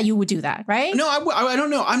in China, you would do that, right? No, I don't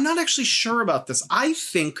know. I'm not actually sure about this. I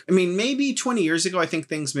think, maybe 20 years ago, I think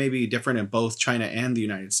things may be different in both China and the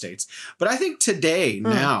United States. But I think today,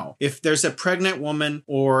 now, if there's a pregnant woman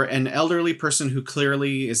or an elderly person who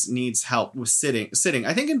clearly needs help with sitting,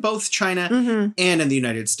 I think in both China and in the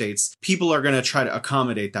United States, people are going to try to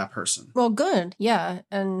accommodate that person. Well, good. Yeah.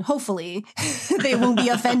 And hopefully they won't be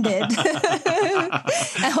offended.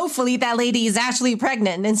 And hopefully that lady is actually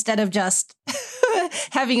pregnant instead of just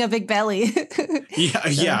having a big belly.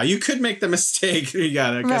 Yeah. You could make the mistake.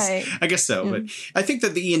 I guess so. But I think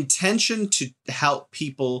that the intention to help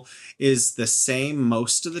people is the same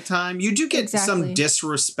most of the time. You do get some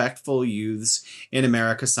disrespectful youths in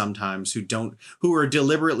America sometimes who are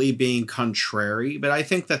deliberately being contrary. But I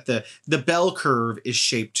think that the bell curve is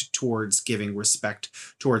shaped towards giving respect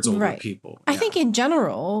towards older people. I think in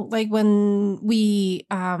general, like when we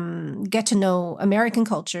get to know American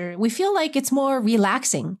culture, we feel like it's more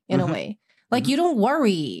relaxing in a way. Like you don't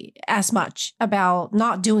worry as much about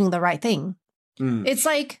not doing the right thing. It's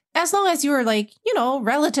like, as long as you're like,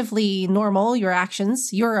 relatively normal, your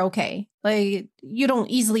actions, you're okay. Like you don't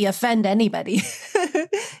easily offend anybody.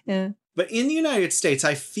 Yeah. But in the United States,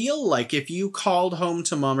 I feel like if you called home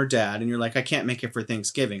to mom or dad and you're like, I can't make it for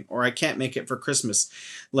Thanksgiving or I can't make it for Christmas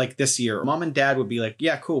like this year, mom and dad would be like,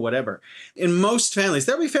 yeah, cool, whatever. In most families,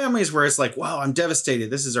 there'll be families where it's like, wow, I'm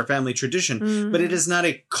devastated. This is our family tradition. But it is not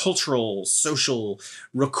a cultural, social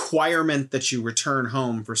requirement that you return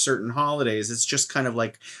home for certain holidays. It's just kind of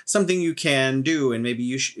like something you can do. And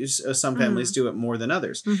maybe some families do it more than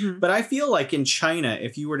others. But I feel like in China,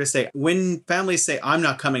 if you were to say, when families say, I'm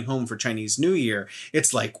not coming home for Chinese New Year,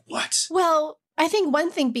 it's like, what? Well, I think one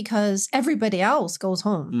thing, because everybody else goes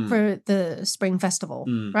home for the Spring Festival,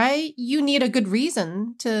 right? You need a good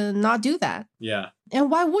reason to not do that. Yeah. And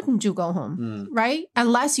why wouldn't you go home, right?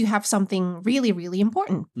 Unless you have something really, really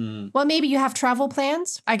important. Well, maybe you have travel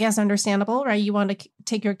plans. I guess understandable, right? You want to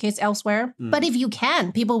take your kids elsewhere. But if you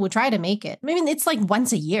can, people would try to make it. I mean, it's like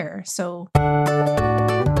once a year, so...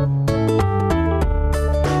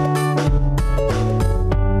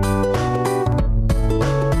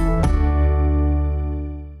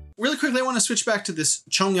 Really quickly, I want to switch back to this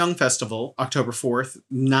Chongyang Festival, October 4th,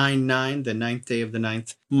 9/9, the 9th day of the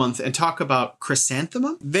 9th month, and talk about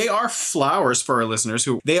chrysanthemum. They are flowers for our listeners.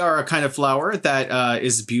 They are a kind of flower that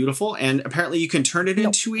is beautiful, and apparently you can turn it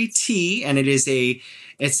into a tea, and it's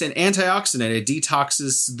an antioxidant. It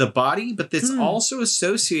detoxes the body, but it's also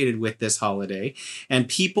associated with this holiday. And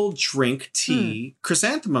people drink tea,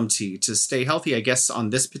 chrysanthemum tea, to stay healthy, I guess,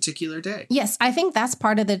 on this particular day. Yes, I think that's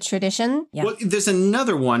part of the tradition. Yeah. Well, there's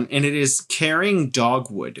another one, and it is carrying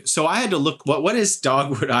dogwood. So I had to look, what is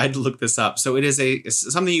dogwood? I had to look this up. So it is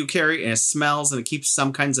something you carry, and it smells, and it keeps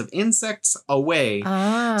some kinds of insects away.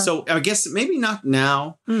 So I guess maybe not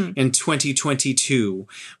now in 2022,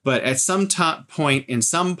 but at some point in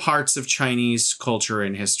some parts of Chinese culture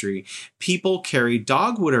and history, people carry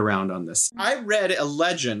dogwood around on this. I read a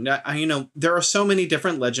legend. There are so many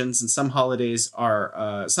different legends, and some holidays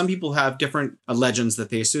are, some people have different legends that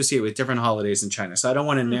they associate with different holidays in China. So I don't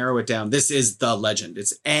want to narrow it down. This is the legend.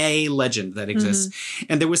 It's a legend that exists.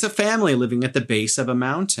 And there was a family living at the base of a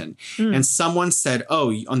mountain. And someone said,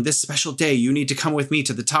 oh, on this special day, you need to come with me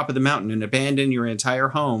to the top of the mountain and abandon your entire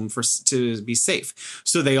home to be safe.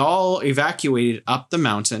 So they all evacuated up the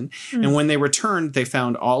mountain. And when they returned, they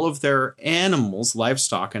found all of their animals,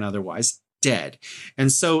 livestock and otherwise, dead.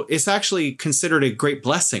 And so it's actually considered a great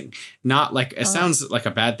blessing, not like it sounds like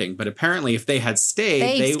a bad thing, but apparently if they had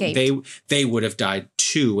stayed, they would have died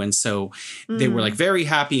too. And so they were like very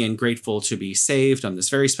happy and grateful to be saved on this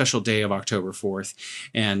very special day of October 4th.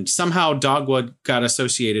 And somehow dogwood got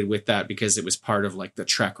associated with that because it was part of like the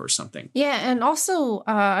trek or something. Yeah, and also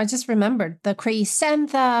I just remembered the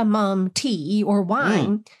chrysanthemum tea or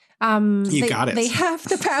wine. Got it. They have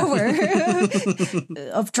the power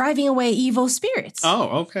of driving away evil spirits.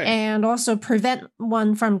 Oh, okay. And also prevent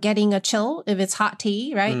one from getting a chill if it's hot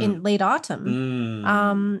tea, right, in late autumn.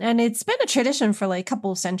 And it's been a tradition for like a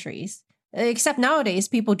couple of centuries. Except nowadays,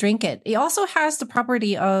 people drink it. It also has the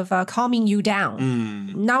property of calming you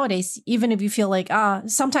down. Nowadays, even if you feel like,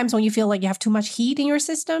 sometimes when you feel like you have too much heat in your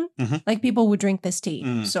system, like people would drink this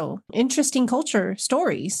tea. So interesting culture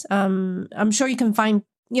stories. I'm sure you can find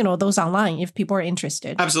those online if people are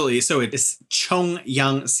interested. Absolutely. So it is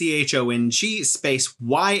Chongyang, CHONG space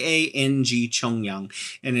YANG Chongyang.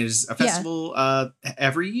 And it is a festival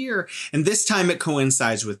every year. And this time it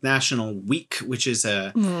coincides with National Week, which is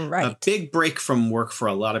a big break from work for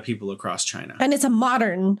a lot of people across China. And it's a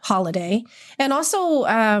modern holiday. And also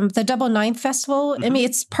the Double Ninth Festival, I mean,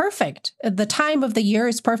 it's perfect. The time of the year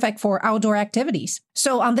is perfect for outdoor activities.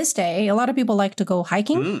 So on this day, a lot of people like to go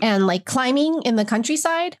hiking and like climbing in the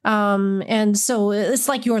countryside. And so it's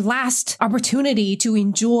like your last opportunity to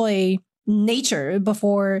enjoy nature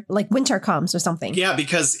before like winter comes or something. Yeah,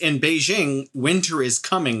 because in Beijing, winter is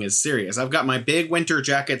coming is serious. I've got my big winter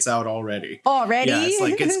jackets out already. Already? Yeah, it's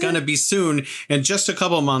like it's going to be soon. In just a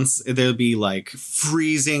couple months, there'll be like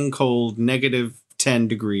freezing cold, negative 10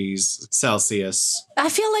 degrees Celsius. I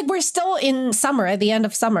feel like we're still in summer at the end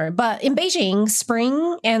of summer, but in Beijing,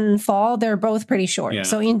 spring and fall, they're both pretty short. Yeah.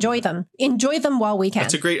 So enjoy them. Enjoy them while we can.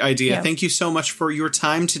 That's a great idea. Yeah. Thank you so much for your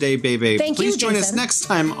time today, Bebe. Please join us next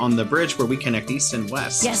time on The Bridge where we connect East and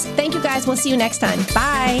West. Yes. Thank you guys. We'll see you next time.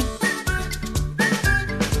 Bye.